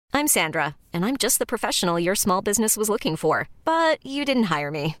I'm Sandra, and I'm just the professional your small business was looking for. But you didn't hire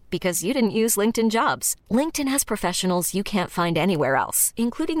me because you didn't use LinkedIn Jobs. LinkedIn has professionals you can't find anywhere else,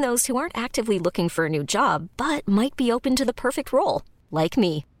 including those who aren't actively looking for a new job, but might be open to the perfect role, like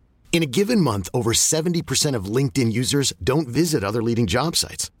me. In a given month, over 70% of LinkedIn users don't visit other leading job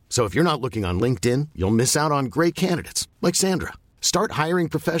sites. So if you're not looking on LinkedIn, you'll miss out on great candidates like Sandra. Start hiring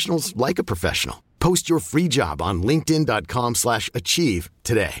professionals like a professional. Post your free job on linkedin.com/achieve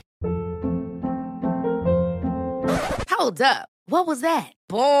today. Hold up. What was that?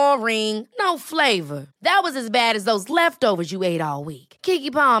 Boring. No flavor. That was as bad as those leftovers you ate all week.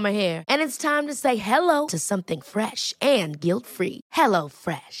 Keke Palmer here. And it's time to say hello to something fresh and guilt-free. Hello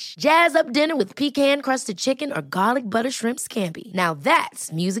Fresh. Jazz up dinner with pecan-crusted chicken or garlic butter shrimp scampi. Now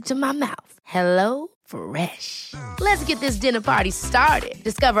that's music to my mouth. Hello Fresh. Let's get this dinner party started.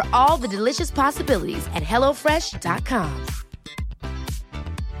 Discover all the delicious possibilities at hellofresh.com.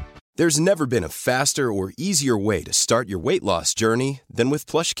 There's never been a faster or easier way to start your weight loss journey than with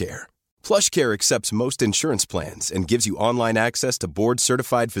PlushCare. PlushCare accepts most insurance plans and gives you online access to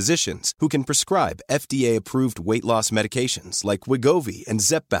board-certified physicians who can prescribe FDA-approved weight loss medications like Wegovy and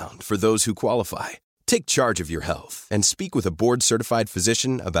Zepbound for those who qualify. Take charge of your health and speak with a board-certified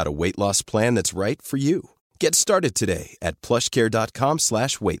physician about a weight loss plan that's right for you. Get started today at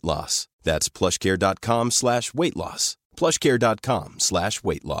plushcare.com/weight loss. That's plushcare.com/weight loss.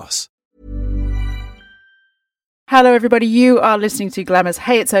 plushcare.com/weight loss. Hello, everybody. You are listening to Glamour's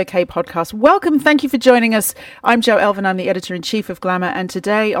Hey It's Okay podcast. Welcome. Thank you for joining us. I'm Jo Elvin. I'm the editor-in-chief of Glamour. And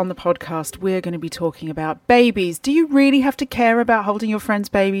today on the podcast, we're going to be talking about babies. Do you really have to care about holding your friend's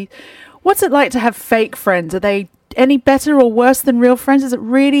baby? What's it like to have fake friends? Are they any better or worse than real friends? Is it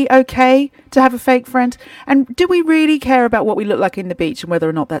really okay to have a fake friend? And do we really care about what we look like in the beach and whether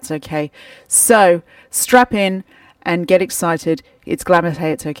or not that's okay? So strap in and get excited. It's Glamour's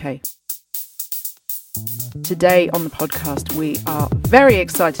Hey It's Okay. Today on the podcast, we are very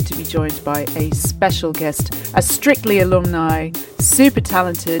excited to be joined by a special guest, a Strictly alumni, super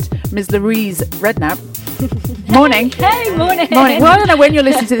talented Ms. Louise Redknapp. Morning. Hey, morning. Morning. Well, I don't know when you're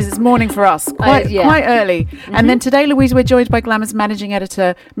listening to this. It's morning for us. Quite early. Mm-hmm. And then today, Louise, we're joined by Glamour's managing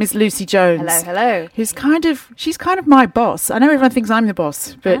editor, Ms. Lucy Jones. Hello. She's kind of my boss. I know everyone thinks I'm the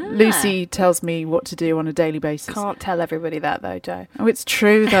boss, but Lucy tells me what to do on a daily basis. Can't tell everybody that though, Jo. Oh, it's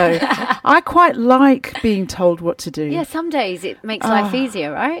true though. I quite like being told what to do. Yeah, some days it makes life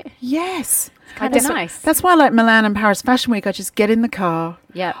easier, right? Yes. It's kind of nice. That's why I like Milan and Paris Fashion Week. I just get in the car.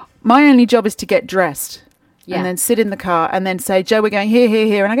 Yeah. My only job is to get dressed. Yeah. And then sit in the car and then say, Jo, we're going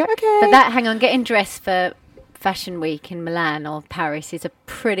here. And I go, okay. But getting dressed for Fashion Week in Milan or Paris is a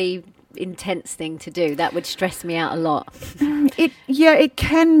pretty intense thing to do. That would stress me out a lot. It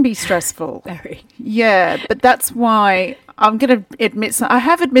can be stressful. Very. Yeah, but that's why I'm going to admit, I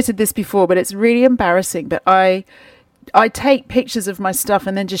have admitted this before, but it's really embarrassing. But I take pictures of my stuff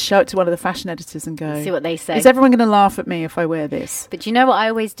and then just show it to one of the fashion editors and go, see what they say. Is everyone going to laugh at me if I wear this? But you know what I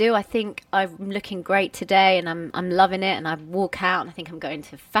always do? I think I'm looking great today and I'm loving it, and I walk out and I think I'm going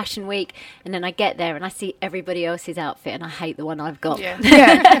to Fashion Week, and then I get there and I see everybody else's outfit and I hate the one I've got.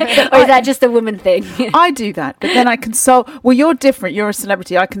 Yeah. Or is that just a woman thing? I do that, but then I console. Well, you're different. You're a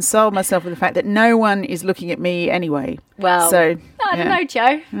celebrity. I console myself with the fact that no one is looking at me anyway. Well, so I don't know,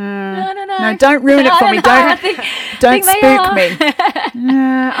 Jo. No, don't ruin it for me. Don't spook me.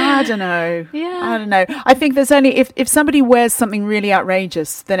 I don't know. Yeah. I don't know. I think there's only if somebody wears something really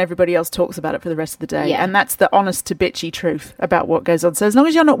outrageous, then everybody else talks about it for the rest of the day. Yeah. And that's the honest to bitchy truth about what goes on. So as long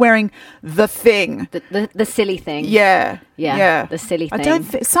as you're not wearing the thing. The silly thing. Yeah. The silly thing. I don't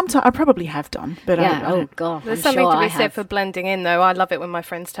think sometimes I probably have done, but oh god. There's something to be said for blending in though. I love it when my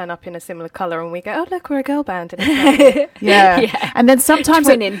friends turn up in a similar colour and we go, oh look, we're a girl band. And it's yeah. And then sometimes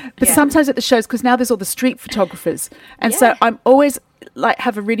sometimes at the shows, because now there's all the street photographers, and so I'm always like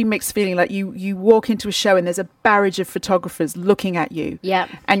have a really mixed feeling. Like you walk into a show and there's a barrage of photographers looking at you,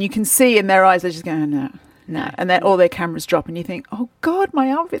 and you can see in their eyes they're just going, no. And then all their cameras drop and you think, oh God, my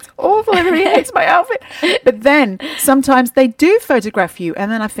outfit's awful. Everybody hates my outfit. But then sometimes they do photograph you.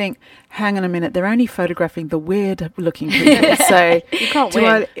 And then I think, hang on a minute, they're only photographing the weird looking people. So you can't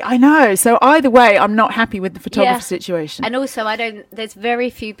win. I know. So either way, I'm not happy with the photographer situation. And also there's very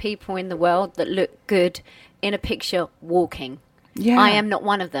few people in the world that look good in a picture walking. Yeah. I am not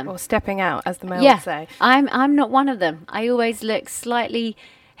one of them. Or stepping out, as the male would say. I'm not one of them. I always look slightly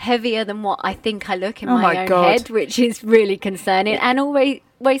heavier than what I think I look in my own head, which is really concerning. And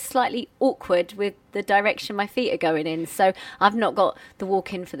always slightly awkward with the direction my feet are going in. So I've not got the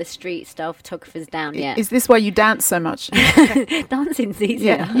walk in for the street style photographers down yet. Is this why you dance so much? Dancing's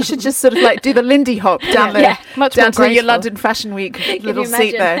easier. Yeah, you should just sort of like do the Lindy hop down there, much down more to your graceful. London Fashion Week little you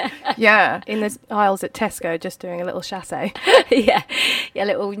seat imagine? there. Yeah. In the aisles at Tesco, just doing a little chassé. yeah,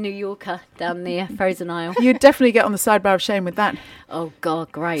 little New Yorker down the frozen aisle. You'd definitely get on the sidebar of shame with that Oh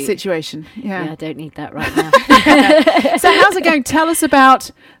God, great. situation. Yeah, Yeah. I don't need that right now. So how's it going? Tell us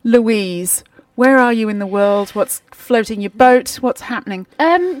about Louise. Where are you in the world? What's floating your boat? What's happening?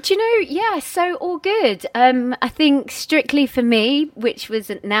 Do you know? Yeah, so all good. I think Strictly for Me, which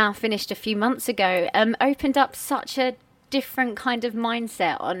was now finished a few months ago, opened up such a different kind of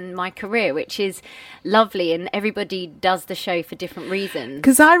mindset on my career, which is lovely. And everybody does the show for different reasons.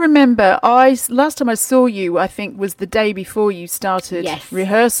 Because I remember last time I saw you, I think was the day before you started Yes.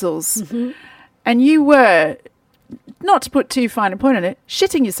 rehearsals. And you were, not to put too fine a point on it,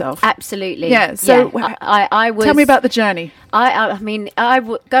 shitting yourself. Absolutely. Yeah, so I was. Tell me about the journey. I mean,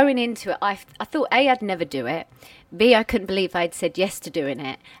 going into it, I thought A, I'd never do it. B, I couldn't believe I'd said yes to doing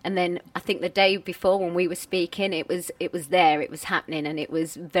it. And then I think the day before when we were speaking, it was there, it was happening, and it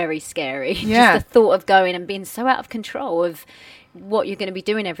was very scary. Yeah. Just the thought of going and being so out of control of what you're going to be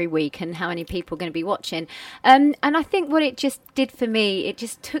doing every week and how many people are going to be watching. And I think what it just did for me, it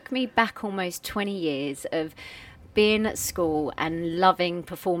just took me back almost 20 years of being at school and loving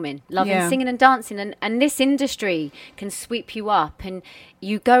performing, loving Yeah. singing and dancing, and this industry can sweep you up and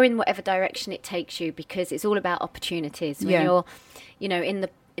you go in whatever direction it takes you, because it's all about opportunities when Yeah. you're, in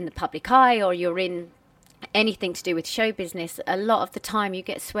the public eye, or you're in anything to do with show business. A lot of the time you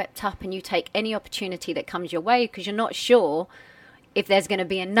get swept up and you take any opportunity that comes your way because you're not sure if there's going to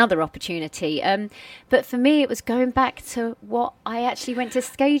be another opportunity. But for me, it was going back to what I actually went to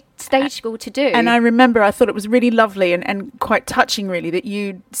stage school to do. And I remember I thought it was really lovely and quite touching, really, that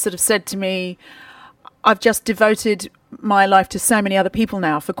you sort of said to me, I've just devoted my life to so many other people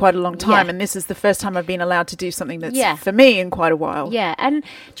now for quite a long time. Yeah. And this is the first time I've been allowed to do something that's Yeah. for me in quite a while. Yeah, and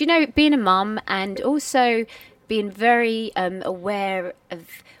do you know, being a mum and also being very aware of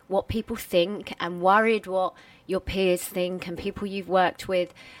what people think and worried what your peers think and people you've worked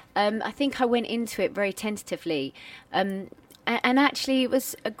with, I think I went into it very tentatively. And actually, it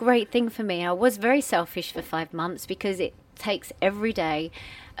was a great thing for me. I was very selfish for 5 months because it takes every day.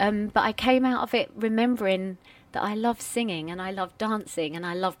 But I came out of it remembering that I love singing and I love dancing and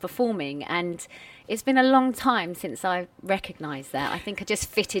I love performing. And it's been a long time since I recognised that. I think I just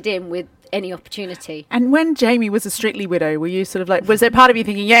fitted in with any opportunity. And when Jamie was a Strictly widow, were you sort of like, was there part of you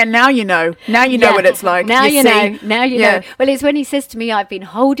thinking, yeah, now you know Yeah. what it's like? Now you see? know. Now you Yeah. know. Well, it's when he says to me, I've been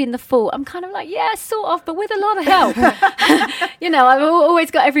holding the fort. I'm kind of like, yeah, sort of, but with a lot of help. I've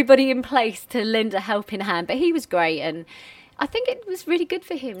always got everybody in place to lend a helping hand. But he was great. And I think it was really good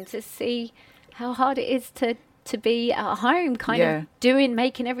for him to see how hard it is to be at home, kind of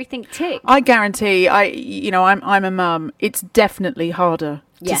making everything tick. I guarantee, I'm a mum. It's definitely harder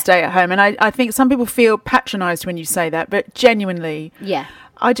to Yeah. stay at home. And I think some people feel patronised when you say that, but genuinely, Yeah.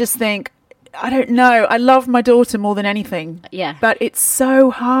 I just think, I don't know. I love my daughter more than anything. Yeah. But it's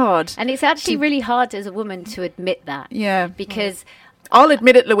so hard. And it's actually really hard as a woman to admit that. Yeah. Because I'll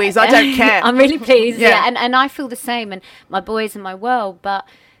admit it, Louise. I don't care. I'm really pleased. Yeah. Yeah. And I feel the same. And my boys are my world. But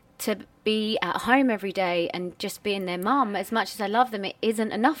to be at home every day and just being their mum, as much as I love them, it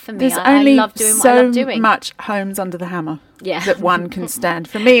isn't enough for me. There's I only love doing what I so love doing. much Homes Under the Hammer Yeah. that one can stand.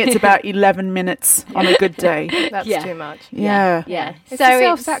 For me, it's about 11 minutes on a good day. That's Yeah. too much. Yeah. Yeah. It's So a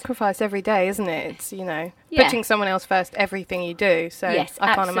self-sacrifice every day, isn't it? It's, Yeah. putting someone else first, everything you do. So Yes,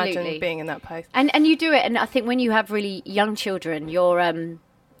 I can't absolutely. imagine being in that place. And you do it, and I think when you have really young children, you're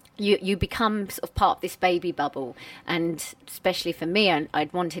you become sort of part of this baby bubble. And especially for me,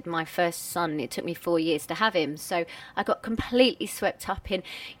 I'd wanted my first son. It took me 4 years to have him, so I got completely swept up in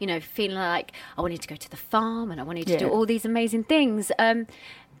feeling like I wanted to go to the farm and I wanted to do all these amazing things.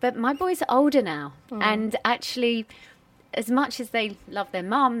 But my boys are older now, and actually, as much as they love their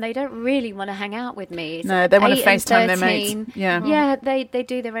mum, they don't really want to hang out with me. It's No, they want to 8 and FaceTime their mates. 13. Yeah. Yeah, they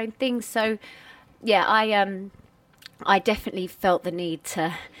do their own things. So, yeah, I definitely felt the need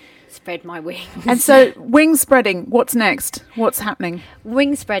to spread my wings. And so, wing spreading, what's next? What's happening?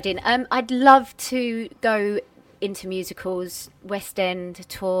 Wing spreading. I'd love to go into musicals, West End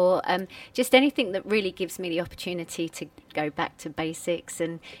tour, just anything that really gives me the opportunity to go back to basics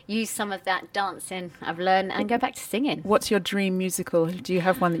and use some of that dancing I've learned and go back to singing. What's your dream musical? Do you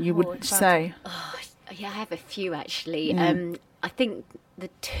have one that you would say? Yeah, I have a few actually. Yeah. I think the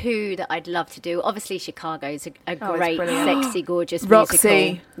two that I'd love to do, obviously Chicago is a Oh, it's great, brilliant. sexy, gorgeous Roxy.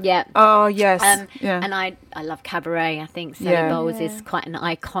 musical. Yeah. Oh, yes. Yeah. And I love Cabaret. I think Sally Yeah. Bowles is quite an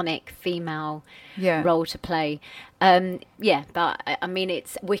iconic female Yeah. role to play. But I mean,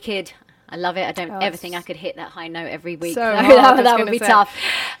 it's wicked. I love it. I don't ever think I could hit that high note every week. So So hard, I was that would gonna be say. tough.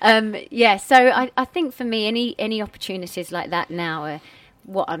 So I think for me, any opportunities like that now are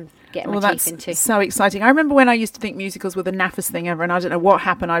what I'm getting Well, my teeth that's into. so exciting. I remember when I used to think musicals were the naffest thing ever, and I don't know what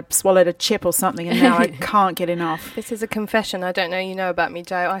happened. I swallowed a chip or something, and now I can't get enough. This is a confession. I don't know you know about me,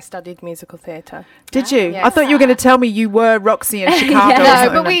 Joe. I studied musical theatre. Did you? Yes. I thought you were going to tell me you were Roxy in Chicago. or No,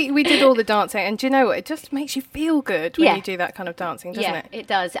 something. but we did all the dancing, and do you know what? It just makes you feel good when Yeah. you do that kind of dancing, doesn't Yeah, it? it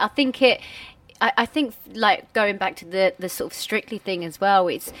does. I think like going back to the sort of Strictly thing as well,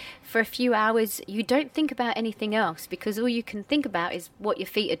 it's for a few hours you don't think about anything else because all you can think about is what your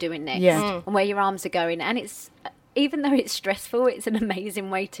feet are doing next Yeah. and where your arms are going. And it's, even though it's stressful, it's an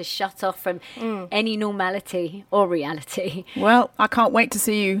amazing way to shut off from any normality or reality. Well, I can't wait to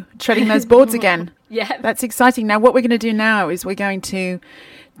see you treading those boards again. Yeah. That's exciting. Now, what we're going to do now is we're going to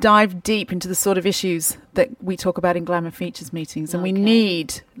dive deep into the sort of issues that we talk about in Glamour Features meetings. And we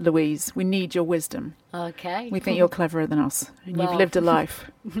need, Louise, we need your wisdom. Okay. We think you're cleverer than us and you've Well. lived a life.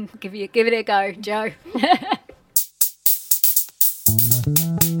 give it a go, Joe.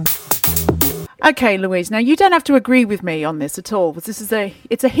 Okay, Louise, now you don't have to agree with me on this at all. Because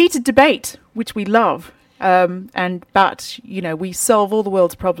it's a heated debate, which we love. But you know, we solve all the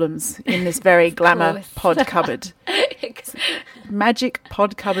world's problems in this very glamour course. pod cupboard. Magic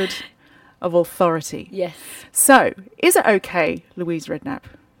pod cupboard of authority. Yes. So, is it okay, Louise Redknapp,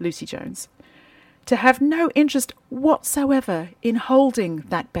 Lucy Jones, to have no interest whatsoever in holding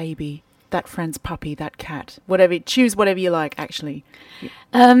that baby, that friend's puppy, that cat, whatever? Choose whatever you like, actually.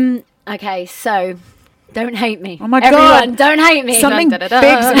 Okay, so don't hate me. Oh my Everyone, God. don't hate me. Something Dun, dun, dun,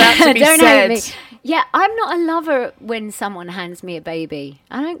 big's dun. about to be Don't said. hate me. Yeah, I'm not a lover when someone hands me a baby.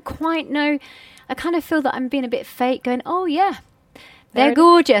 I don't quite know. I kind of feel that I'm being a bit fake, going, oh, yeah, they're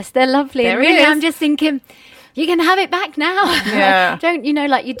gorgeous, they're lovely. There And it really, is. I'm just thinking, you can have it back now. Yeah. Don't,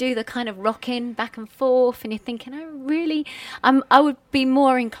 like you do the kind of rocking back and forth, and you're thinking, I would be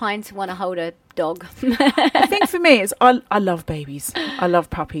more inclined to want to hold a dog. The thing for me is I love babies. I love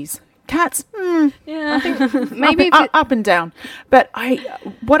puppies. Cats, Yeah. Maybe up and down. But I'm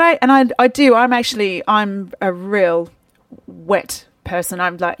a real wet person.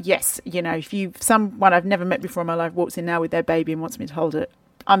 I'm like, yes, if someone I've never met before in my life walks in now with their baby and wants me to hold it,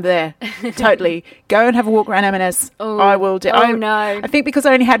 I'm there. Totally. Go and have a walk around M&S. I will do. No. I think because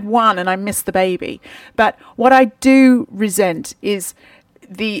I only had one and I missed the baby. But what I do resent is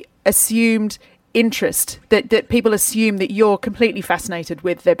the assumed interest that people assume that you're completely fascinated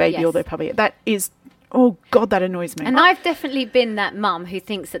with their baby or Yes. their puppy. That is, oh God, that annoys me. And I've definitely been that mum who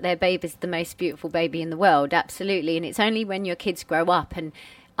thinks that their baby's the most beautiful baby in the world, absolutely. And it's only when your kids grow up and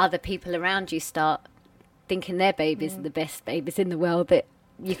other people around you start thinking their babies are the best babies in the world that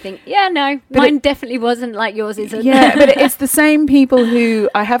you think, mine definitely wasn't like yours isn't. Yeah, but it's the same people who,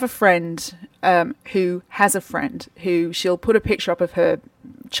 I have a friend who has a friend who she'll put a picture up of her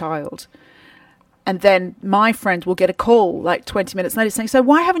child. And then my friend will get a call like 20 minutes later saying, so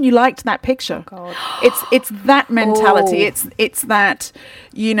why haven't you liked that picture? God. It's that mentality. Oh. It's that,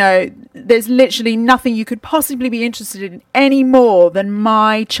 there's literally nothing you could possibly be interested in any more than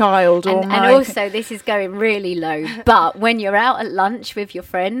my child or And my... also, this is going really low, but when you're out at lunch with your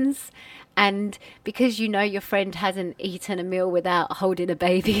friends and because your friend hasn't eaten a meal without holding a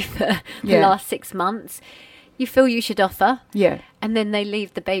baby for the Yeah. last 6 months, you feel you should offer. Yeah. And then they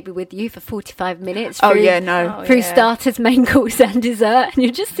leave the baby with you for 45 minutes. Oh, through- yeah, no. Through yeah. starters, main course and dessert. And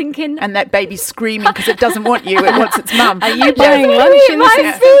you're just thinking, And that baby's screaming because it doesn't want you. It wants its mum. Are you buying "Give lunch me in my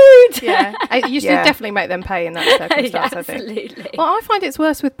this? food!" Yeah, you should Yeah. definitely make them pay in that circumstance. I think. Absolutely. Well, I find it's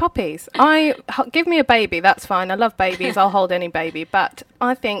worse with puppies. Give me a baby, that's fine. I love babies. I'll hold any baby. But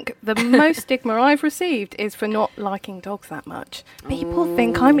I think the most stigma I've received is for not liking dogs that much. People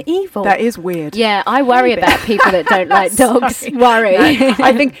think I'm evil. That is weird. Yeah, I worry about people that don't like dogs. Sorry. Worry. No,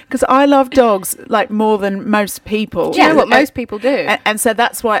 I think because I love dogs like more than most people. Do you know what And- most people do? And so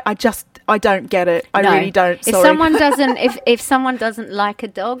that's why I don't get it. I No. really don't. If Sorry. someone doesn't, if someone doesn't like a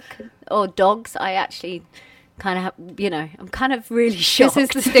dog or dogs, I actually kind of, I'm kind of really shocked.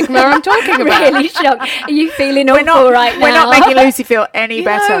 This is the stigma I'm talking about. Really shocked. Are you feeling awful right now? We're not making Lucy feel any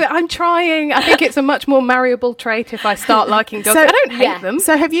better. No, I'm trying. I think it's a much more marriable trait if I start liking dogs. So- I don't hate Yeah. them.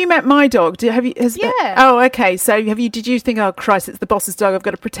 So have you met my dog? Yeah. Oh, okay. So did you think, oh Christ, it's the boss's dog? I've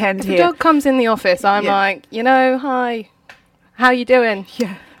got to pretend If here. a dog comes in the office, I'm Yeah. like, hi, how you doing?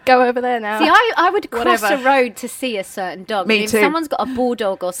 Yeah. go over there now. See, I would cross Whatever. a road to see a certain dog. Me if too. someone's got a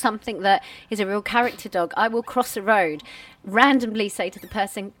bulldog or something that is a real character dog, I will cross a road, randomly say to the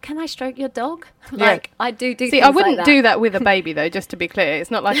person, "Can I stroke your dog?" Like, I do See, things I wouldn't like do that with a baby, though, just to be clear.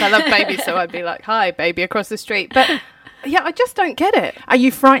 It's not like I love babies, so I'd be like, "Hi, baby," across the street. But yeah, I just don't get it. Are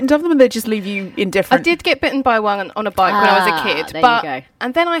you frightened of them, or they just leave you indifferent? I did get bitten by one on a bike when I was a kid, there you but go.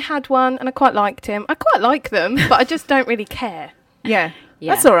 and then I had one, and I quite liked him. I quite like them, but I just don't really care. Yeah.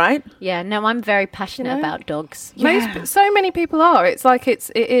 Yeah. That's all right. Yeah, no, I'm very passionate You know? about dogs. So many people are. It's like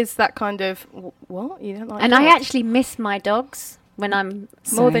it is that kind of what you don't like. And I dogs? actually miss my dogs when I'm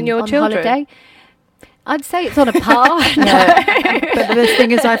more than your on children. holiday. I'd say it's on a par. But the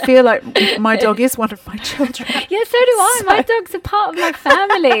thing is, I feel like my dog is one of my children. Yeah, so do I. My dog's a part of my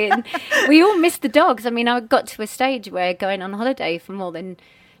family. And we all miss the dogs. I mean, I got to a stage where going on holiday for more than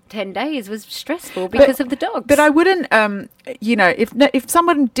 10 days was stressful because of the dogs. But I wouldn't, if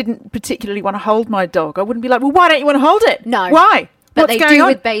someone didn't particularly want to hold my dog, I wouldn't be like, well, why don't you want to hold it? No. Why? But What's they going do on?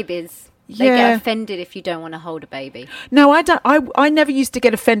 with babies. They Yeah. get offended if you don't want to hold a baby. No, I don't. I never used to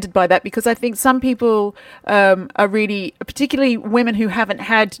get offended by that because I think some people are really, particularly women who haven't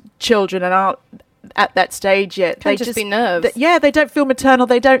had children and aren't at that stage yet. Can just be nerves. They don't feel maternal.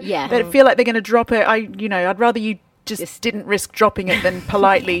 They don't. Yeah. They don't feel like they're going to drop it. I'd rather you just didn't risk dropping it than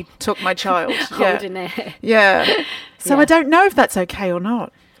politely took my child. Holding it. Yeah. So Yeah. I don't know if that's okay or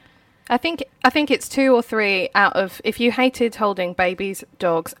not. I think it's 2 or 3 out of. If you hated holding babies,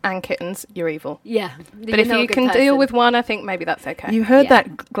 dogs, and kittens, you're evil. Yeah. But if you can deal with one, I think maybe that's okay. You heard Yeah.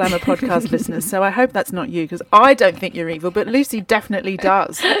 that, Glamour podcast listeners, so I hope that's not you, because I don't think you're evil, but Lucy definitely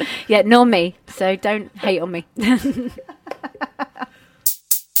does. Yeah, nor me. So don't hate on me.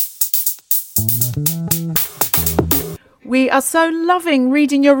 We are so loving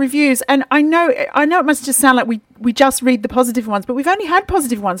reading your reviews, and I know it must just sound like we just read the positive ones, but we've only had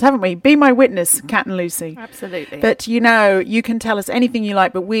positive ones, haven't we? Be my witness, Kat and Lucy. Absolutely. But you can tell us anything you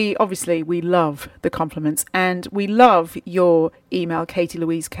like, but we love the compliments, and we love your email, Katie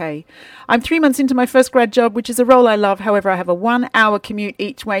Louise K. I'm 3 months into my first grad job, which is a role I love. However, I have a 1 hour commute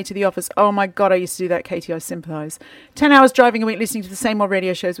each way to the office. Oh my God, I used to do that, Katie. I sympathise. 10 hours driving a week listening to the same old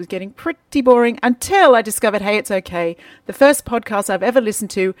radio shows was getting pretty boring until I discovered Hey, It's Okay, the first podcast I've ever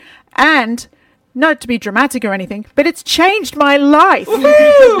listened to, and not to be dramatic or anything, but it's changed my life.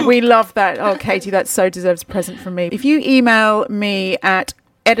 We love that. Oh, Katie, that so deserves a present from me. If you email me at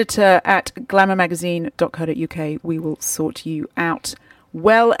editor@glamourmagazine.co.uk, we will sort you out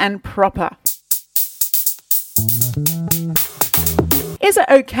well and proper. Is it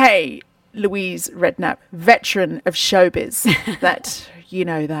okay, Louise Redknapp, veteran of showbiz, that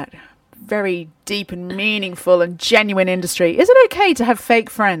very deep and meaningful and genuine industry, is it okay to have fake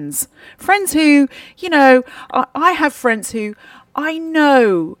friends? Friends who, I have friends who I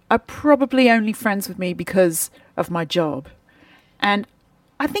know are probably only friends with me because of my job. And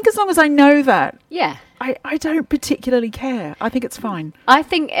I think as long as I know that, Yeah. I don't particularly care. I think it's fine. I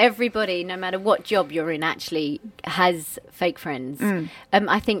think everybody, no matter what job you're in, actually has fake friends.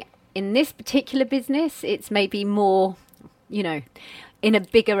 I think in this particular business, it's maybe more, in a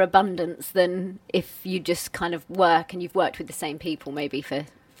bigger abundance than if you just kind of work and you've worked with the same people maybe for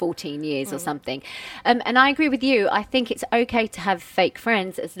 14 years or something. And I agree with you. I think it's okay to have fake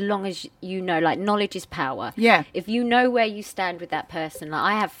friends as long as like knowledge is power. Yeah. If you know where you stand with that person. Like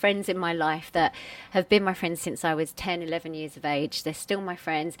I have friends in my life that have been my friends since I was 10, 11 years of age. They're still my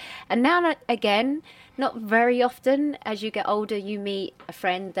friends. And now, again, not very often as you get older, you meet a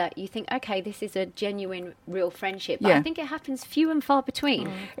friend that you think, okay, this is a genuine, real friendship. But Yeah. I think it happens few and far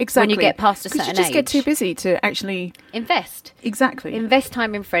between. Exactly. When you get past a certain Because you just age. get too busy to actually... Invest. Exactly. Invest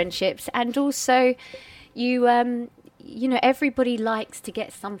time in friendships. And also, everybody likes to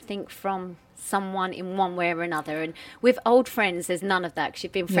get something from someone in one way or another. And with old friends, there's none of that because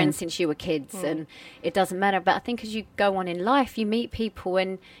you've been friends since you were kids and it doesn't matter. But I think as you go on in life, you meet people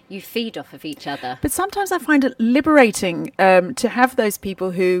and you feed off of each other. But sometimes I find it liberating to have those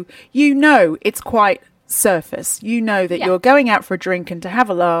people who, it's quite surface. That Yeah. you're going out for a drink and to have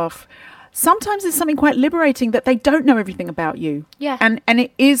a laugh. Sometimes there's something quite liberating that they don't know everything about you. Yeah. And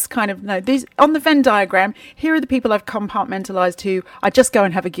it is kind of, these on the Venn diagram, here are the people I've compartmentalized who I just go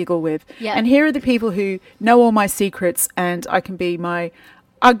and have a giggle with. Yeah. And here are the people who know all my secrets and I can be my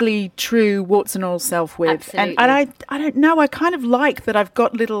ugly, true, warts and all self with. Absolutely. And I don't know, I kind of like that I've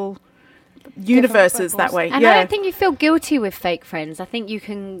got little universes that way. And I don't think you feel guilty with fake friends. I think you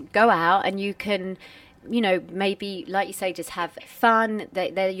can go out and you can, maybe, like you say, just have fun.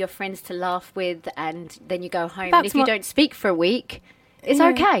 They're your friends to laugh with, and then you go home. And if you don't speak for a week, it's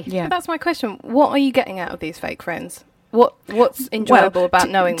okay. Yeah. But that's my question. What are you getting out of these fake friends? What's enjoyable about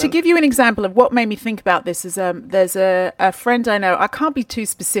knowing to them? give you an example of what made me think about this is there's a friend I know. I can't be too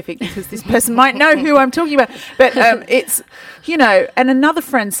specific because this person might know who I'm talking about. But it's, and another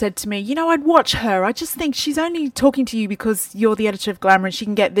friend said to me, I'd watch her. I just think she's only talking to you because you're the editor of Glamour and she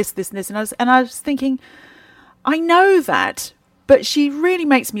can get this, this and this. And I was thinking, I know that, but she really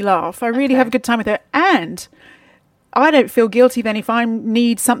makes me laugh. I really have a good time with her. And I don't feel guilty then if I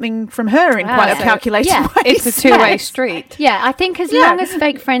need something from her in quite a calculated way. It's a two-way street. Yeah, I think as long as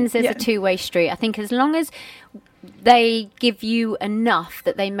fake friends is a two-way street, I think as long as they give you enough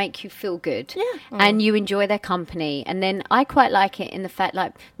that they make you feel good and you enjoy their company. And then I quite like it in the fact,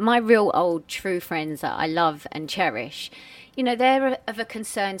 like, my real old true friends that I love and cherish, they're of a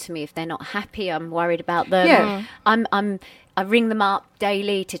concern to me. If they're not happy, I'm worried about them. Yeah. I ring them up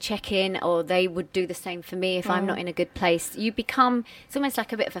daily to check in, or they would do the same for me if I'm not in a good place. It's almost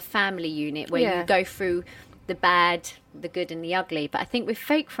like a bit of a family unit where you go through the bad, the good and the ugly. But I think with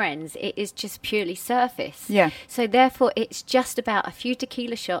fake friends, it is just purely surface. Yeah. So therefore, it's just about a few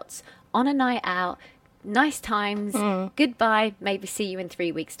tequila shots on a night out, nice times, goodbye, maybe see you in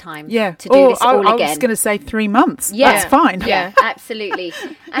 3 weeks' time to do this all again. I was going to say 3 months. Yeah. That's fine. Yeah, absolutely.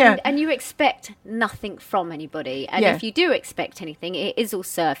 And you expect nothing from anybody. And if you do expect anything, it is all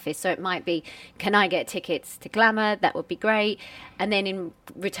surface. So it might be, can I get tickets to Glamour? That would be great. And then in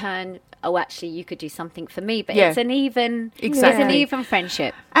return, actually, you could do something for me. But it's an even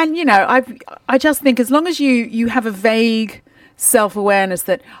friendship. And, I just think as long as you have a vague self-awareness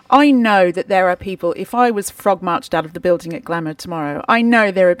that I know that there are people, if I was frog marched out of the building at Glamour tomorrow, I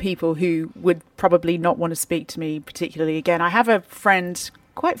know there are people who would probably not want to speak to me particularly again. I have a friend,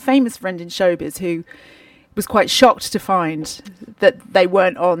 quite famous friend in showbiz, who was quite shocked to find that they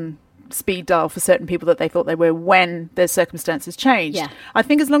weren't on speed dial for certain people that they thought they were when their circumstances changed. Yeah. I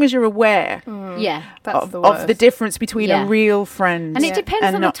think as long as you're aware of the difference between a real friend and it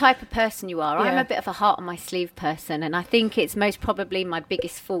depends on the type of person you are. I'm a bit of a heart on my sleeve person, and I think it's most probably my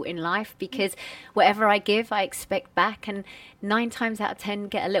biggest fault in life, because whatever I give I expect back, and 9 times out of 10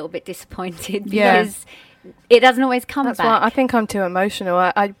 get a little bit disappointed because it doesn't always come back. That's why I think I'm too emotional.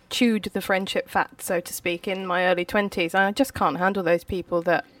 I chewed the friendship fat, so to speak, in my early 20s. And I just can't handle those people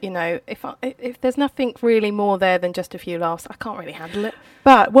that, if there's nothing really more there than just a few laughs, I can't really handle it.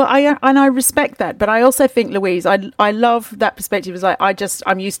 But, I respect that. But I also think, Louise, I love that perspective. Is like,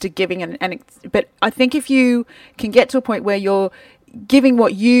 I'm used to giving. But I think if you can get to a point where you're giving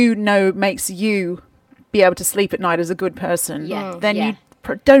what makes you be able to sleep at night as a good person, then you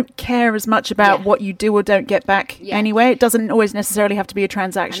don't care as much about what you do or don't get back anyway. It doesn't always necessarily have to be a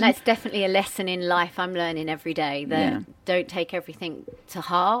transaction. And that's definitely a lesson in life I'm learning every day, that don't take everything to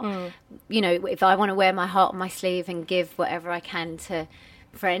heart. If I want to wear my heart on my sleeve and give whatever I can to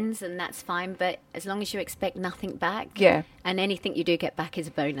friends, and that's fine, but as long as you expect nothing back, and anything you do get back is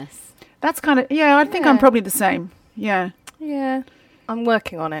a bonus. That's kind of I think I'm probably the same. I'm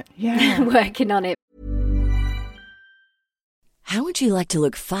working on it. Working on it. How would you like to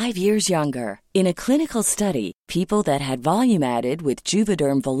look 5 years younger? In a clinical study, people that had volume added with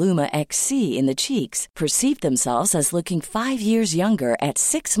Juvederm Voluma XC in the cheeks perceived themselves as looking 5 years younger at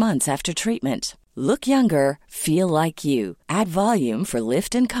 6 months after treatment. Look younger, feel like you. Add volume for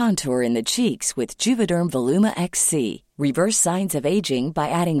lift and contour in the cheeks with Juvederm Voluma XC. Reverse signs of aging by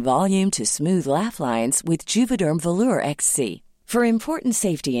adding volume to smooth laugh lines with Juvederm Volure XC. For important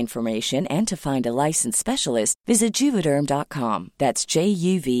safety information and to find a licensed specialist, visit Juvederm.com. That's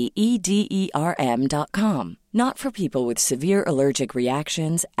JUVEDERM.com. Not for people with severe allergic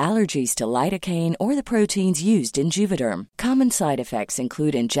reactions, allergies to lidocaine, or the proteins used in Juvederm. Common side effects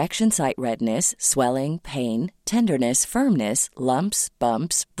include injection site redness, swelling, pain, tenderness, firmness, lumps,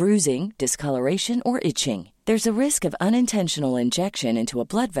 bumps, bruising, discoloration, or itching. There's a risk of unintentional injection into a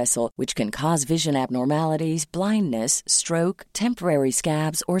blood vessel, which can cause vision abnormalities, blindness, stroke, temporary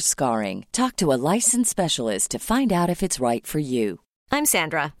scabs, or scarring. Talk to a licensed specialist to find out if it's right for you. I'm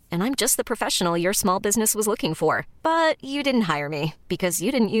Sandra, and I'm just the professional your small business was looking for. But you didn't hire me because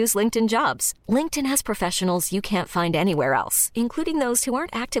you didn't use LinkedIn Jobs. LinkedIn has professionals you can't find anywhere else, including those who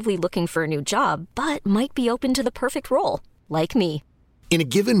aren't actively looking for a new job, but might be open to the perfect role, like me. In a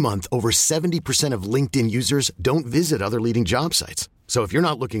given month, over 70% of LinkedIn users don't visit other leading job sites. So if you're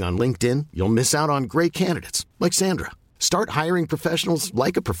not looking on LinkedIn, you'll miss out on great candidates like Sandra. Start hiring professionals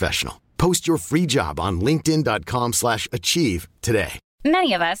like a professional. Post your free job on linkedin.com/achieve today.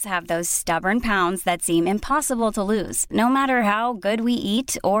 Many of us have those stubborn pounds that seem impossible to lose, no matter how good we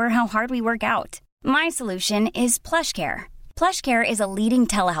eat or how hard we work out. My solution is PlushCare. PlushCare is a leading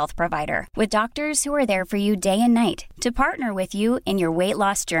telehealth provider with doctors who are there for you day and night to partner with you in your weight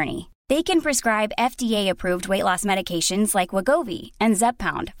loss journey. They can prescribe FDA-approved weight loss medications like Wegovy and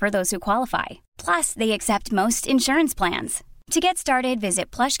Zepbound for those who qualify. Plus, they accept most insurance plans. To get started,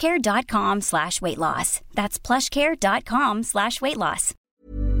 visit plushcare.com/weightloss. That's plushcare.com/weightloss.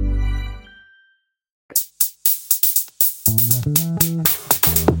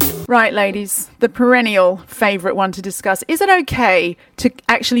 Right, ladies, the perennial favourite one to discuss. Is it okay to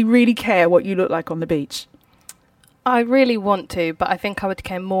actually really care what you look like on the beach? I really want to, but I think I would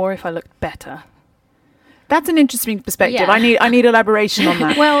care more if I looked better. That's an interesting perspective. Yeah. I need elaboration on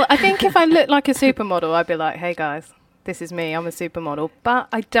that. Well, I think if I looked like a supermodel, I'd be like, hey guys, this is me, I'm a supermodel. But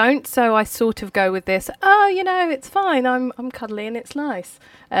I don't, so I sort of go with this, it's fine, I'm cuddly and it's nice.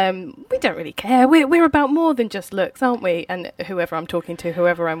 We don't really care. We're about more than just looks, aren't we? And whoever I'm talking to,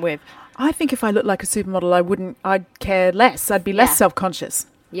 whoever I'm with. I think if I looked like a supermodel, I'd care less. I'd be less self-conscious.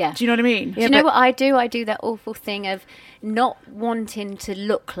 Yeah. Do you know what I mean? Do you know what I do? I do that awful thing of not wanting to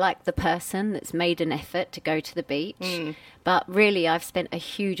look like the person that's made an effort to go to the beach. But really, I've spent a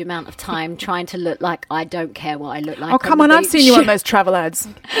huge amount of time trying to look like I don't care what I look like. Oh, come on, I've seen you on those travel ads.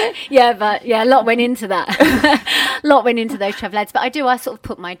 a lot went into that. A lot went into those travel ads. But I sort of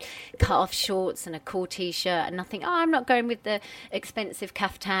put my cut-off shorts and a cool T-shirt and nothing. I'm not going with the expensive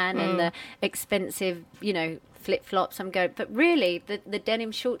kaftan and the expensive, flip-flops. I'm going, but really the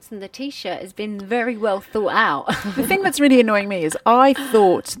denim shorts and the T-shirt has been very well thought out. The thing that's really annoying me is I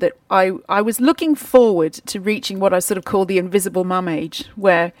thought that I was looking forward to reaching what I sort of call the invisible mum age,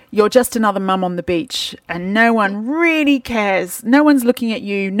 where you're just another mum on the beach and no one really cares. No one's looking at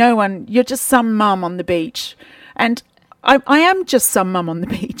you. You're just some mum on the beach. And I am just some mum on the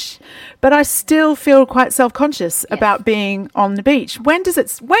beach, but I still feel quite self-conscious about being on the beach. When does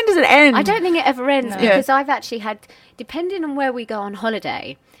it end? I don't think it ever ends because I've actually had, depending on where we go on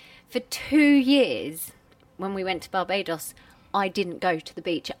holiday, for 2 years when we went to Barbados, I didn't go to the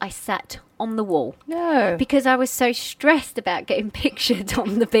beach. I sat on the wall. No. Because I was so stressed about getting pictured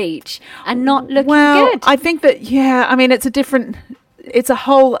on the beach and not looking Well, good. I think that, it's a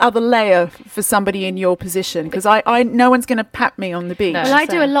whole other layer for somebody in your position because I no one's going to pat me on the beach. Well, I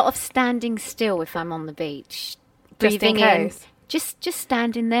do a lot of standing still if I'm on the beach. Just in Breathing case. Just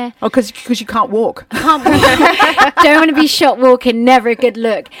standing there. Oh, because you can't walk. Can't walk. Don't want to be shot walking, never a good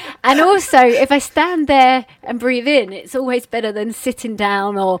look. And also, if I stand there and breathe in, it's always better than sitting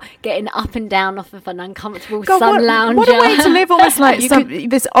down or getting up and down off of an uncomfortable sun lounger. What a way to live, almost like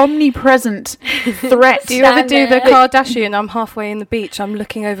this omnipresent threat. Do you ever do the Kardashian? I'm halfway in the beach, I'm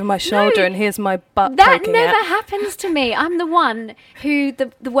looking over my shoulder and here's my butt That poking never out. happens to me. I'm the one who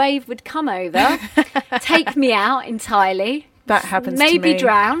the wave would come over, take me out entirely. That happens to me. Maybe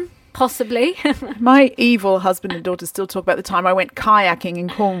drown, possibly. My evil husband and daughter still talk about the time I went kayaking in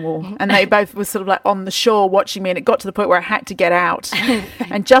Cornwall and they both were sort of like on the shore watching me, and it got to the point where I had to get out.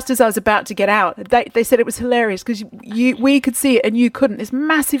 And just as I was about to get out, they said it was hilarious because we could see it and you couldn't. This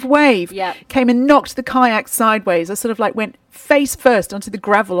massive wave came and knocked the kayak sideways. I sort of like went face first onto the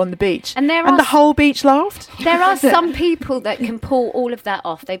gravel on the beach. And the whole beach laughed. There are some people that can pull all of that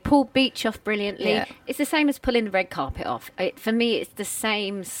off. They pull beach off brilliantly. Yeah. It's the same as pulling the red carpet off. For me, it's the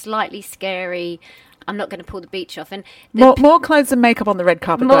same, slightly scary. I'm not going to pull the beach off. And more clothes and makeup on the red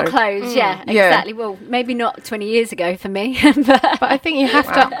carpet, more though. clothes, yeah, exactly. Well, maybe not 20 years ago for me. But I think you have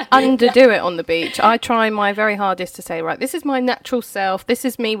to underdo it on the beach. I try my very hardest to say, right, this is my natural self. This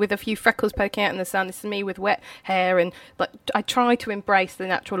is me with a few freckles poking out in the sun. This is me with wet hair. And I try to embrace the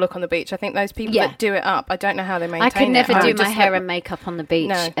natural look on the beach. I think those people that do it up, I don't know how they maintain it. I could never I do would my just hair and makeup on the beach.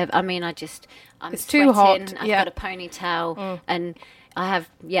 No. I mean, I'm it's sweating, too hot. I've got a ponytail and I have,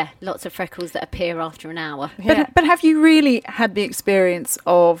 lots of freckles that appear after an hour. But have you really had the experience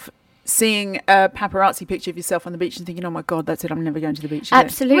of seeing a paparazzi picture of yourself on the beach and thinking, oh my God, that's it, I'm never going to the beach again?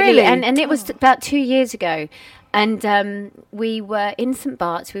 Absolutely. Really? And it was about 2 years ago. And we were in St.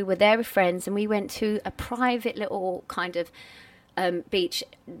 Bart's. We were there with friends and we went to a private little kind of beach.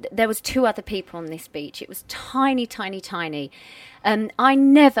 There was 2 other people on this beach. It was tiny, tiny, tiny. I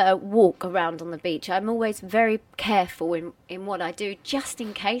never walk around on the beach. I'm always very careful in what I do, just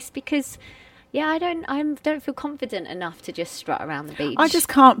in case, because I don't feel confident enough to just strut around the beach. I just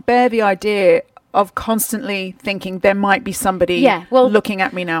can't bear the idea of constantly thinking there might be somebody looking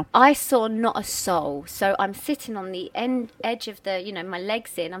at me now. I saw not a soul. So I'm sitting on the edge of the, my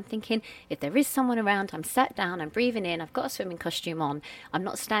legs in. I'm thinking, if there is someone around, I'm sat down, I'm breathing in, I've got a swimming costume on, I'm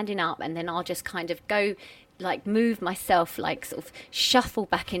not standing up, and then I'll just kind of go, like move myself, like sort of shuffle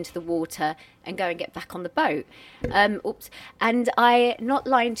back into the water and go and get back on the boat. And I, not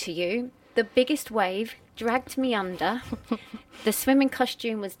lying to you, the biggest wave dragged me under. The swimming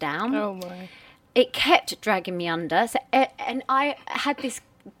costume was down. Oh my. It kept dragging me under. So, and I had this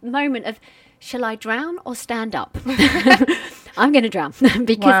moment of, shall I drown or stand up? I'm going to drown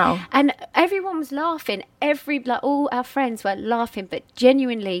because, Wow. and everyone was laughing. All our friends were laughing, but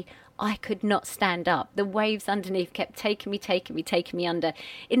genuinely, I could not stand up. The waves underneath kept taking me under.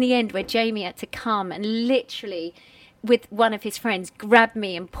 In the end, where Jamie had to come and literally, with one of his friends, grab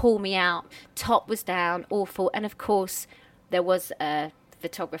me and pull me out. Top was down, awful. And of course, there was a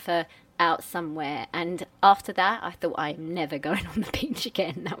photographer out somewhere. And after that, I thought, I am never going on the beach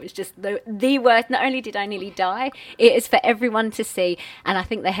again. That was just the worst. Not only did I nearly die, it is for everyone to see. And I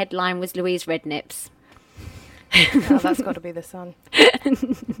think the headline was Louise Rednips. Oh, that's got to be the sun.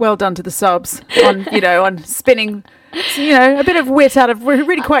 Well done to the subs on spinning, a bit of wit out of a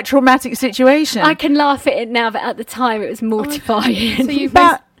really quite traumatic situation. I can laugh at it now, but at the time it was mortifying. So you've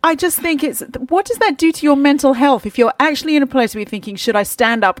But I just think what does that do to your mental health if you're actually in a place where you're thinking, should I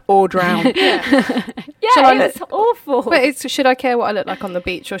stand up or drown? Yeah, it was awful. But should I care what I look like on the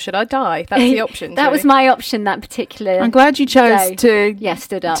beach or should I die? That's the option. That was my option, that particular I'm glad you chose day.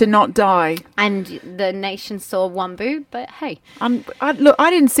 Stood up. to not die. And the nation saw one boob, but hey. Look, I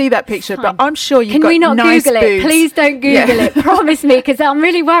didn't see that picture, but I'm sure you've Can got we not nice Google boobs. it? Please don't Google it. Promise me, because I'm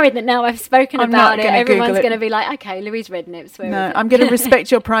really worried that now I've spoken I'm about not it, gonna everyone's Google it. going to be like, okay, Louise Rednips, where is No, it? I'm going to respect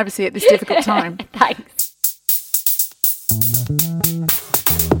your privacy at this difficult time. Thanks.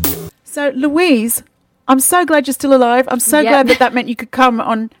 So, Louise, I'm so glad you're still alive. I'm so glad that meant you could come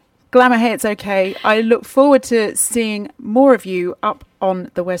on Glamour Hey It's Okay. I look forward to seeing more of you up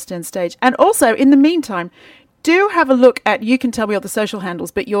on the West End stage. And also, in the meantime, do have a look at, you can tell me all the social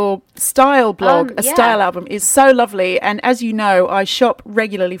handles, but your style blog, A Style Album, is so lovely. And as you know, I shop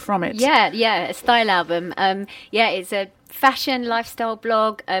regularly from it. Yeah, A Style Album. It's a fashion lifestyle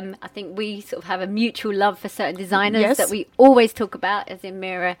blog. I think we sort of have a mutual love for certain designers that we always talk about, as in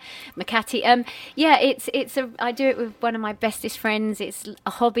Mira Makati. I do it with one of my bestest friends. It's a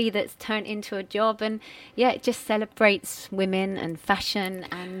hobby that's turned into a job, and it just celebrates women and fashion,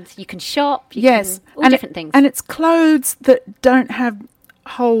 and you can shop, all different things. And it's clothes that don't have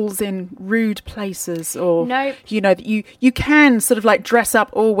holes in rude places, or that you can sort of like dress up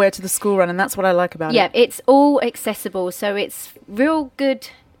or wear to the school run, and that's what I like about it. Yeah, it's all accessible, so it's real good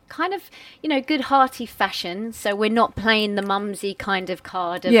kind of, good hearty fashion. So we're not playing the mumsy kind of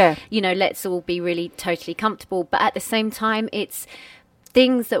card of, let's all be really totally comfortable, but at the same time it's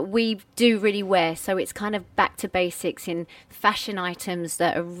things that we do really wear. So it's kind of back to basics in fashion items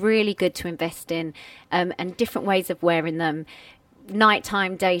that are really good to invest in, and different ways of wearing them.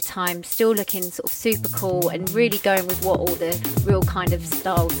 Nighttime, daytime, still looking sort of super cool and really going with what all the real kind of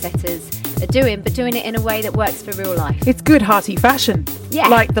style setters are doing, but doing it in a way that works for real life. It's good hearty fashion,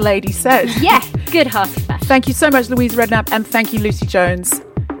 like the lady said. Yeah, good hearty fashion. Thank you so much, Louise Redknapp, and thank you, Lucy Jones.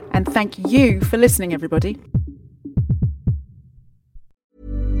 And thank you for listening, everybody.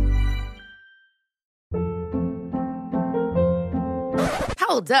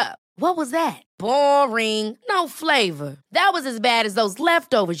 Hold up. What was that? Boring. No flavor. That was as bad as those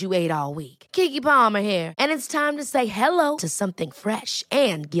leftovers you ate all week. Keke Palmer here. And it's time to say hello to something fresh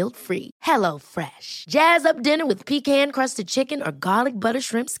and guilt-free. Hello Fresh. Jazz up dinner with pecan-crusted chicken or garlic butter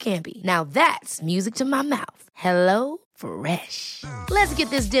shrimp scampi. Now that's music to my mouth. Hello Fresh. Let's get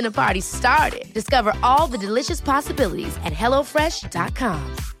this dinner party started. Discover all the delicious possibilities at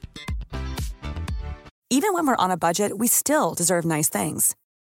HelloFresh.com. Even when we're on a budget, we still deserve nice things.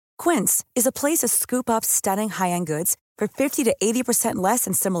 Quince is a place to scoop up stunning high-end goods for 50 to 80% less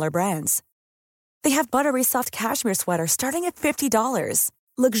than similar brands. They have buttery soft cashmere sweaters starting at $50,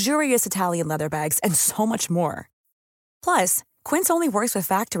 luxurious Italian leather bags, and so much more. Plus, Quince only works with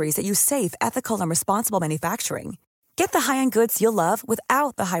factories that use safe, ethical, and responsible manufacturing. Get the high-end goods you'll love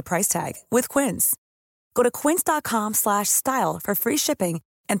without the high price tag with Quince. Go to quince.com/style for free shipping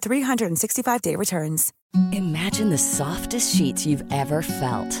and 365-day returns. Imagine the softest sheets you've ever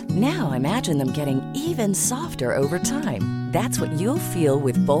felt. Now imagine them getting even softer over time. That's what you'll feel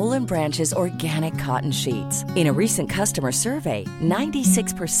with Boll & Branch's organic cotton sheets. In a recent customer survey,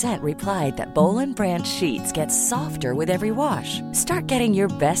 96% replied that Boll & Branch sheets get softer with every wash. Start getting your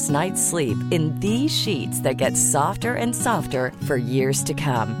best night's sleep in these sheets that get softer and softer for years to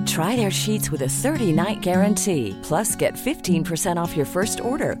come. Try their sheets with a 30-night guarantee. Plus, get 15% off your first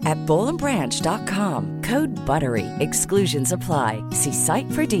order at bollandbranch.com. Code BUTTERY. Exclusions apply. See site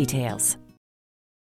for details.